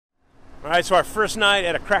All right, so our first night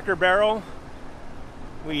at a Cracker Barrel.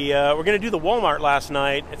 We were going to do the Walmart last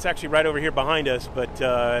night. It's actually right over here behind us, but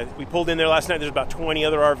we pulled in there last night. There's about 20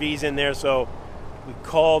 other RVs in there, so we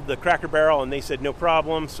called the Cracker Barrel, and they said no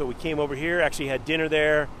problem. So we came over here, actually had dinner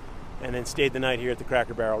there, and then stayed the night here at the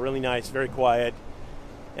Cracker Barrel. Really nice, very quiet.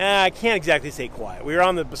 I can't exactly say quiet. We were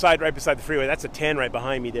on the right beside the freeway. That's a 10 right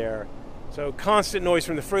behind me there. So constant noise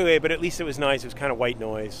from the freeway, but at least it was nice. It was kind of white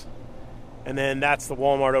noise. And then that's the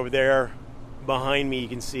Walmart over there behind me. You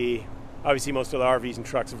can see, obviously most of the RVs and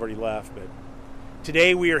trucks have already left. But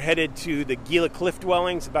today we are headed to the Gila Cliff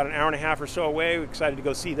Dwellings, about an hour and a half or so away. We're excited to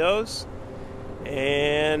go see those.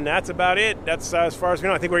 And that's about it. That's as far as we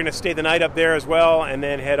know. I think we're going to stay the night up there as well and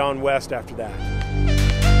then head on west after that.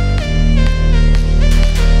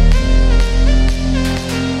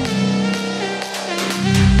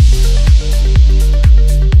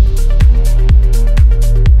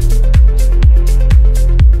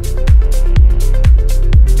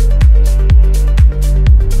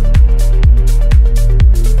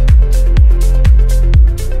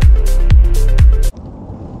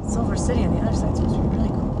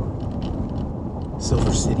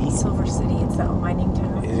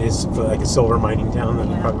 Like a silver mining town,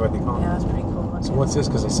 that's probably what they call it. Yeah, that's pretty cool. So what's this?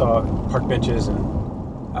 Because I saw park benches and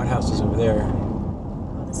outhouses over there.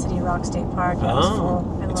 Oh, the City Rock State Park. It was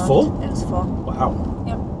full. It's full? It was full. Wow.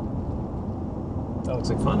 Yep. That looks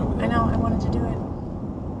like fun over there. I know, I wanted to do it.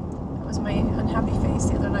 That was my unhappy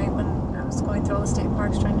face the other night when I was going through all the state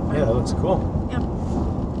parks trying to find that looks cool. Yep.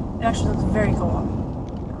 It actually looks very cool.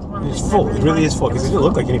 It's full. It really is full, because it didn't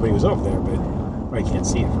look like anybody was over there, but I can't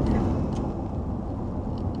see it from here.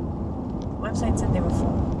 The website said they were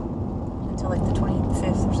full until like the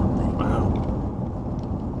 25th or something. Wow.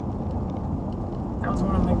 That was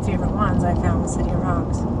one of my favorite ones I found, the City of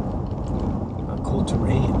Rocks. Cool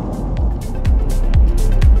terrain.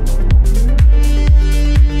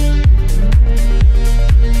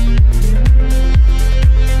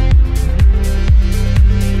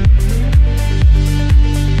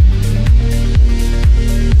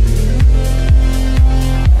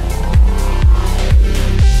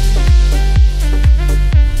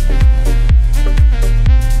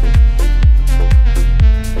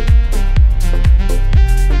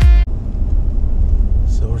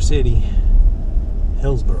 City,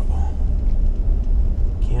 Hillsboro,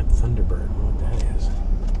 Camp Thunderbird. I don't know what that is.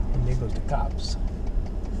 And there goes the cops.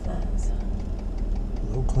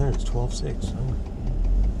 Low clearance, 12.6. Oh.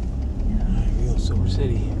 Yeah. Real Silver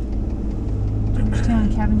City.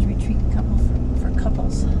 Georgetown Cabins Retreat for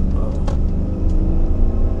couples. Oh.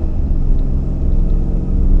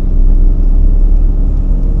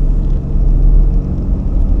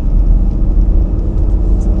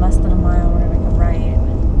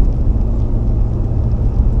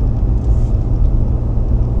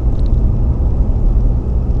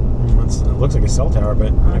 Looks like a cell tower,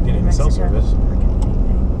 but we're not getting cell service. We're not getting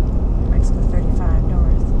anything. Mexico 35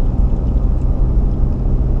 north.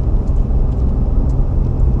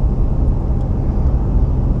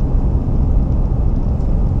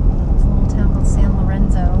 It's a little town called San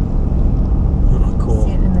Lorenzo. Oh, cool.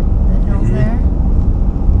 See it in the hills there?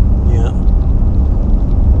 Yeah.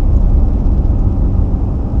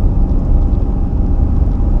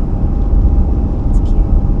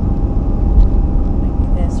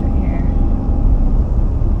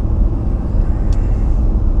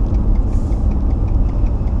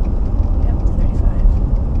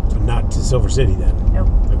 Silver City then? Nope.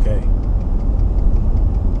 Okay.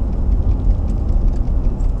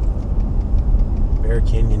 Bear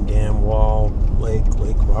Canyon Dam, Wall, Lake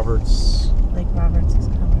Roberts. Lake Roberts is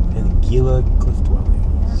coming. And the Gila Cliff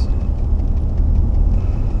Dwellings. Yeah.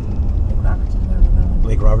 Lake Roberts is where we're going.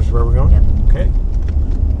 Lake Roberts is where we're going? Yep. Okay.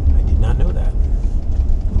 I did not know that.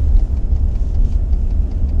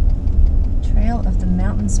 Trail of the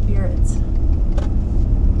Mountain Spirits.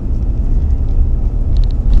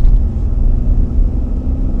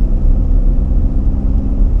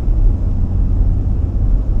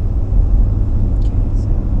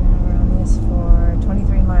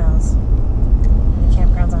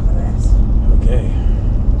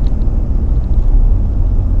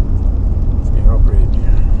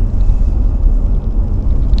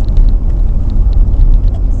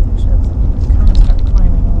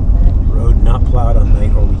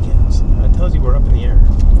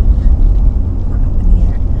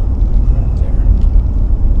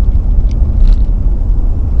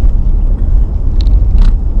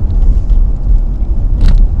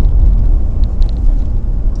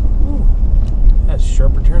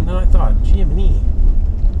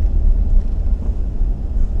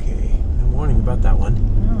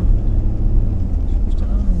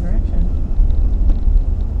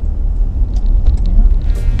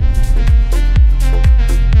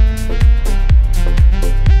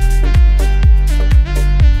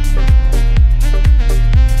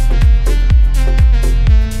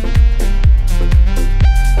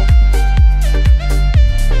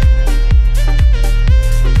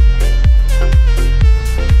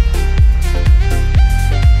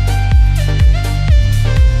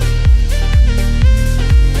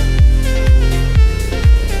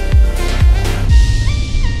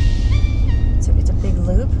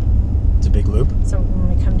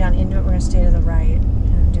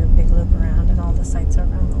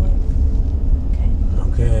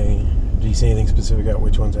 say anything specific about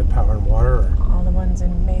which ones had power and water? Or? All the ones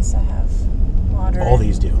in Mesa have water. All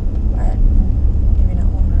these do. But maybe not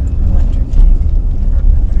water, electric tank. I don't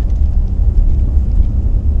remember.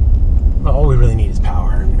 Well, all we really need is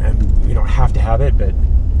power, and we don't have to have it, but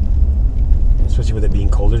especially with it being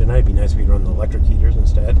colder tonight, it'd be nice if we run the electric heaters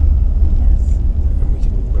instead. Yes. And we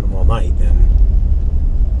can run them all night then.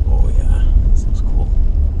 Oh yeah, this looks cool.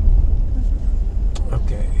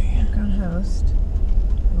 Okay. Campground host.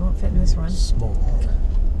 It won't fit in this one. Small.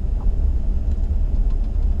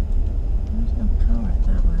 There's no power at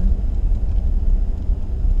that one.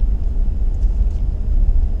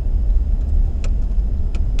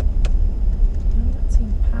 I'm not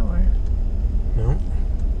seeing power. No?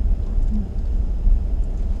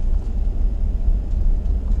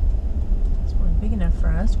 This one's big enough for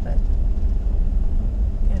us, but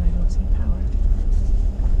again, I don't see power.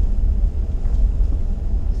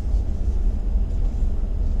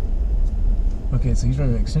 Okay, so he's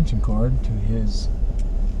running an extension cord to his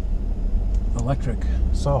electric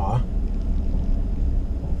saw.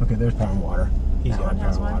 Okay, there's power and water. He's That got one power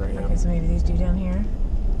has and one? water, yeah. Okay, so maybe these do down here.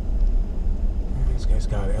 This guy's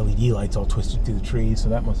got LED lights all twisted through the trees, so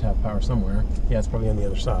that must have power somewhere. Yeah, it's probably on the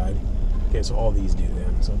other side. Okay, so all these do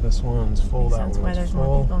then. So this one's full, Makes that sense why one's there's full.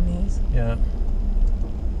 more people on these. Yeah.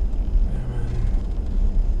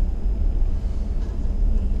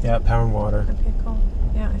 Yeah, power and water. Okay, cool.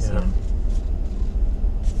 Yeah, I see Yeah. them.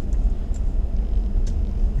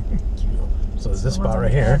 So there's this The ones spot on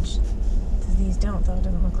right the here. edge. These don't, though. It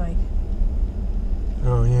doesn't look like.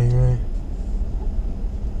 Oh, yeah, you're right.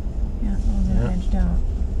 Yeah, the ones on the Yeah. edge don't.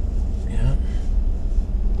 Yeah.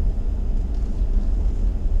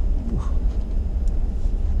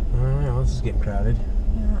 Well, this is getting crowded.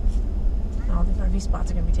 Yeah. All the RV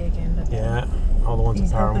spots are going to be taken, but Yeah, all the ones with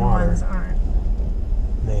these power open and water. ones aren't.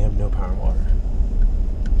 They have no power and water.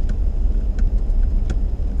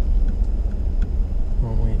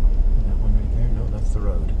 Oh, wait. That one right there? No, that's the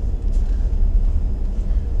road.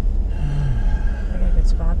 I got a good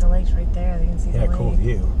spot. The lake's right there. They can see the Yeah, lake. cool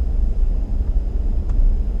view.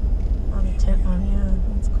 On the tent one, yeah.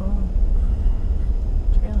 That's cool.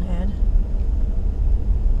 Trailhead.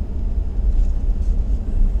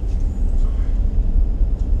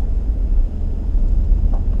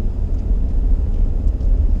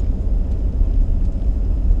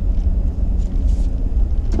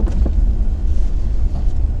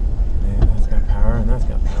 Yeah, that's got power and that's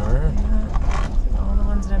got power. Yeah. All the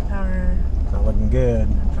ones that have power Not looking good.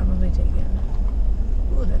 are probably taken.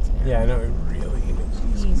 Ooh, that's narrow. Yeah, I know, it really is.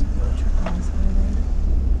 Jeez, we got a truck on the side there.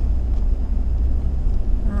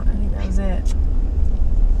 Oh, I think that was it.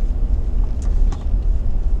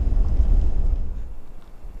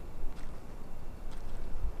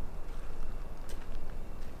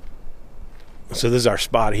 So this is our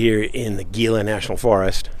spot here in the Gila National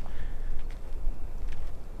Forest.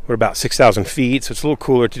 We're about 6,000 feet, so it's a little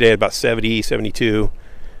cooler today, about 70, 72.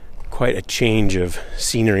 Quite a change of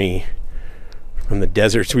scenery from the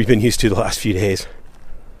deserts we've been used to the last few days.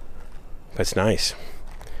 But it's nice.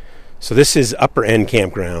 So this is Upper End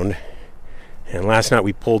Campground. And last night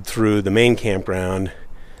we pulled through the main campground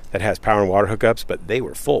that has power and water hookups, but they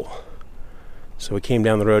were full. So we came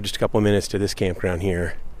down the road just a couple of minutes to this campground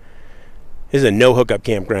here. This is a no hookup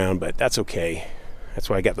campground, but that's okay. That's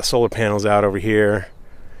why I got the solar panels out over here.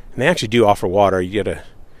 And they actually do offer water. You get a,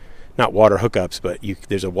 not water hookups, but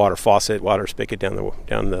there's a water faucet, water spigot down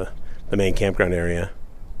the main campground area.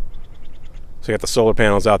 So I got the solar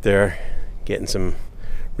panels out there, getting some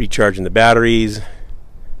recharging the batteries.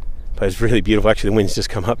 But it's really beautiful. Actually, the wind's just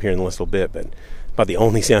come up here in a little bit, but about the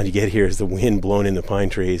only sound you get here is the wind blowing in the pine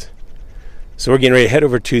trees. So we're getting ready to head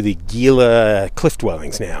over to the Gila Cliff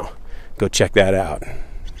Dwellings now. Go check that out.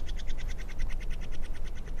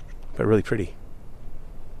 But really pretty.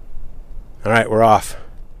 All right, we're off.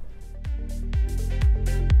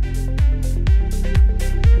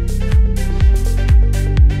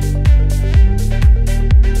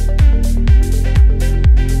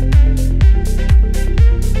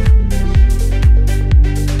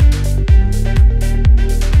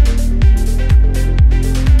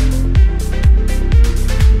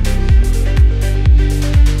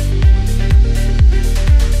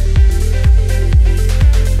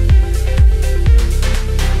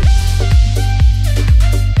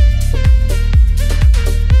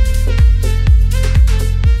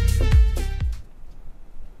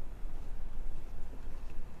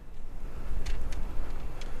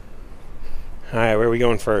 All right, where are we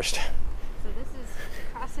going first? So this is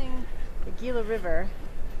crossing the Gila River.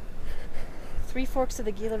 3 forks of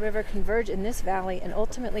the Gila River converge in this valley and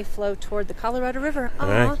ultimately flow toward the Colorado River. All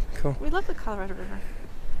right, cool. We love the Colorado River.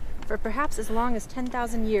 For perhaps as long as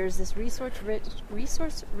 10,000 years, this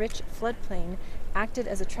resource-rich floodplain acted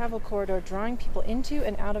as a travel corridor, drawing people into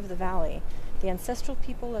and out of the valley. The ancestral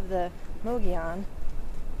people of the Mogollon,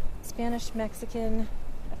 Spanish, Mexican,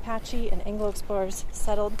 Apache, and Anglo explorers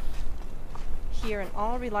settled here and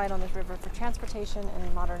all relied on this river for transportation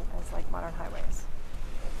and modern highways.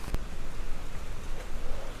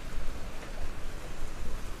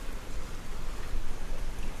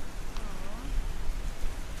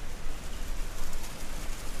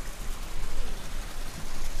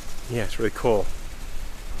 Yeah, it's really cool.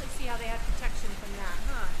 Let's see how they had protection from that,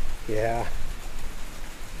 huh? Yeah.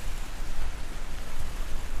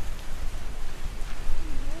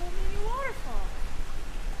 Mini waterfall.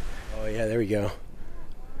 Oh yeah, there we go.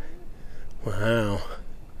 Wow.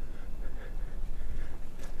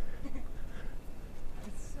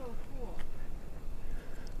 It's so cool.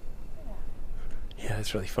 Yeah,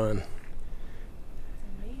 it's really fun. It's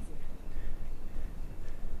amazing.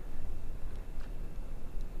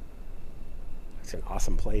 It's an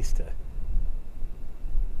awesome place to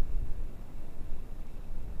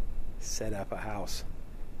set up a house.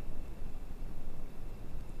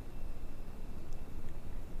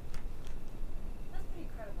 That's pretty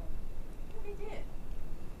incredible. What they did.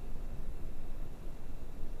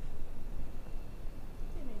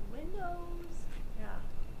 They made windows. Yeah.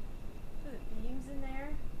 Look at the beams in there.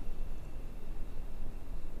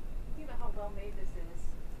 Think about how well made this is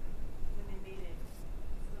when they made it.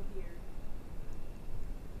 It's still here.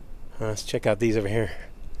 Let's check out these over here.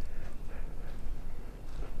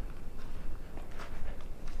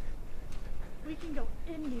 We can go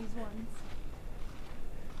in these ones.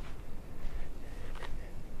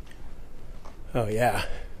 Oh yeah.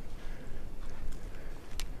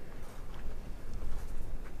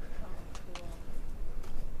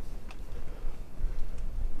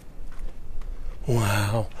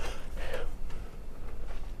 Wow.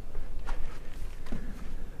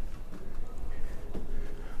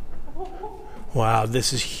 Wow,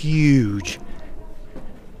 this is huge.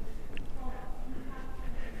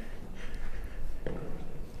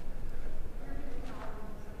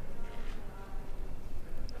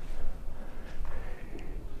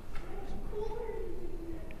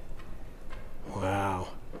 Wow.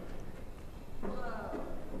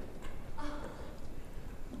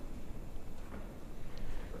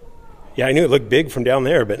 Yeah, I knew it looked big from down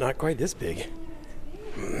there, but not quite this big.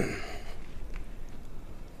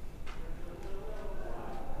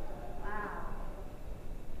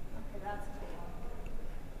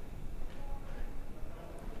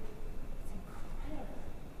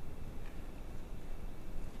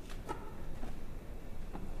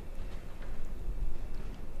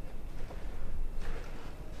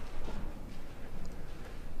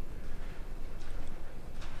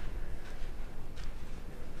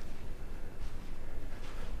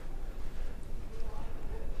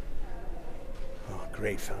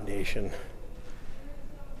 Great foundation.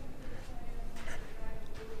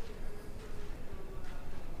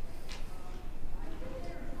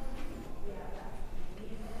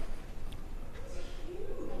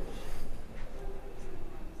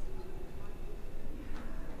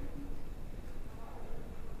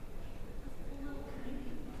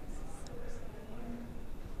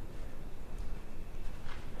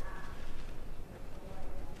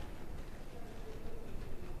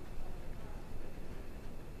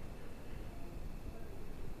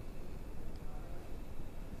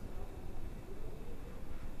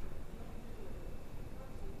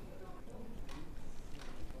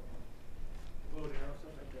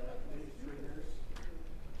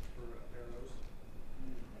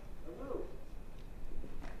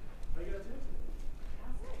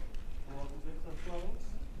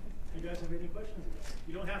 You guys have any questions?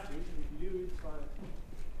 You don't have to. If you do, it's fine.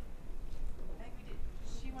 I think we did.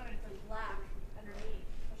 She wanted it to black underneath,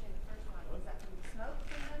 especially in the first one. Was that from the smoke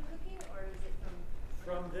from them cooking, or is it from?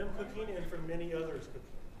 From them cooking and from many others cooking.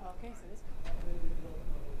 Oh, okay, so this.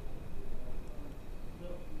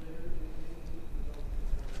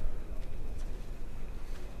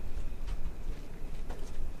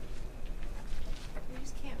 We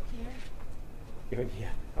just camped here. Yeah,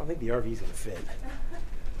 I don't think the RV's gonna fit.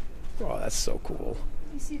 Oh, that's so cool.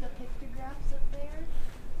 You see the pictographs up there?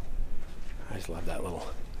 I just love that little.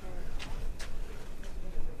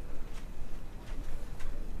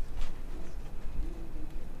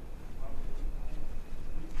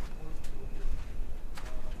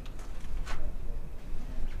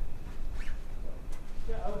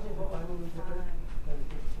 Yeah, I was involved. I was with her.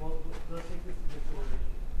 Well, let's take this to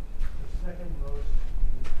the second most.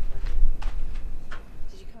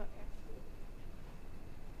 Did you come up here?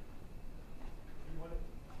 You want it?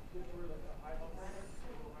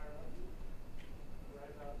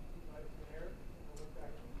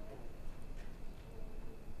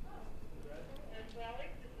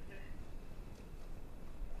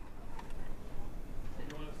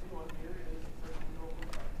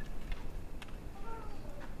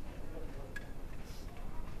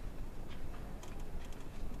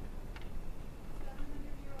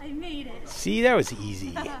 See, that was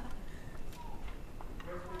easy.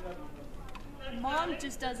 Mom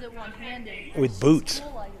just does it one-handed. With boots.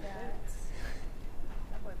 Cool like that.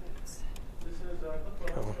 Cowboy boots.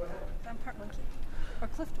 Oh. I'm part monkey. Or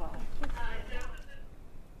cliff dweller.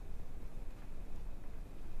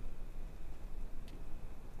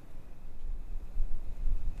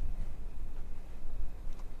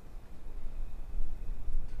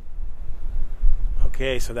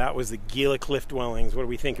 Okay, so that was the Gila Cliff Dwellings. What do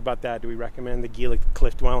we think about that? Do we recommend the Gila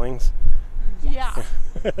Cliff Dwellings? Yeah.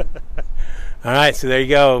 All right, so there you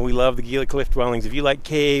go. We love the Gila Cliff Dwellings. If you like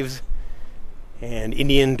caves and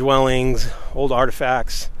Indian dwellings, old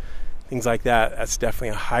artifacts, things like that, that's definitely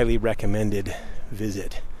a highly recommended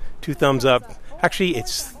visit. 2 thumbs up. Actually,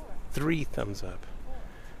 it's 3 thumbs up.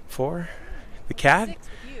 4? The cat? 6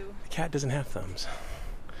 with you. The cat doesn't have thumbs.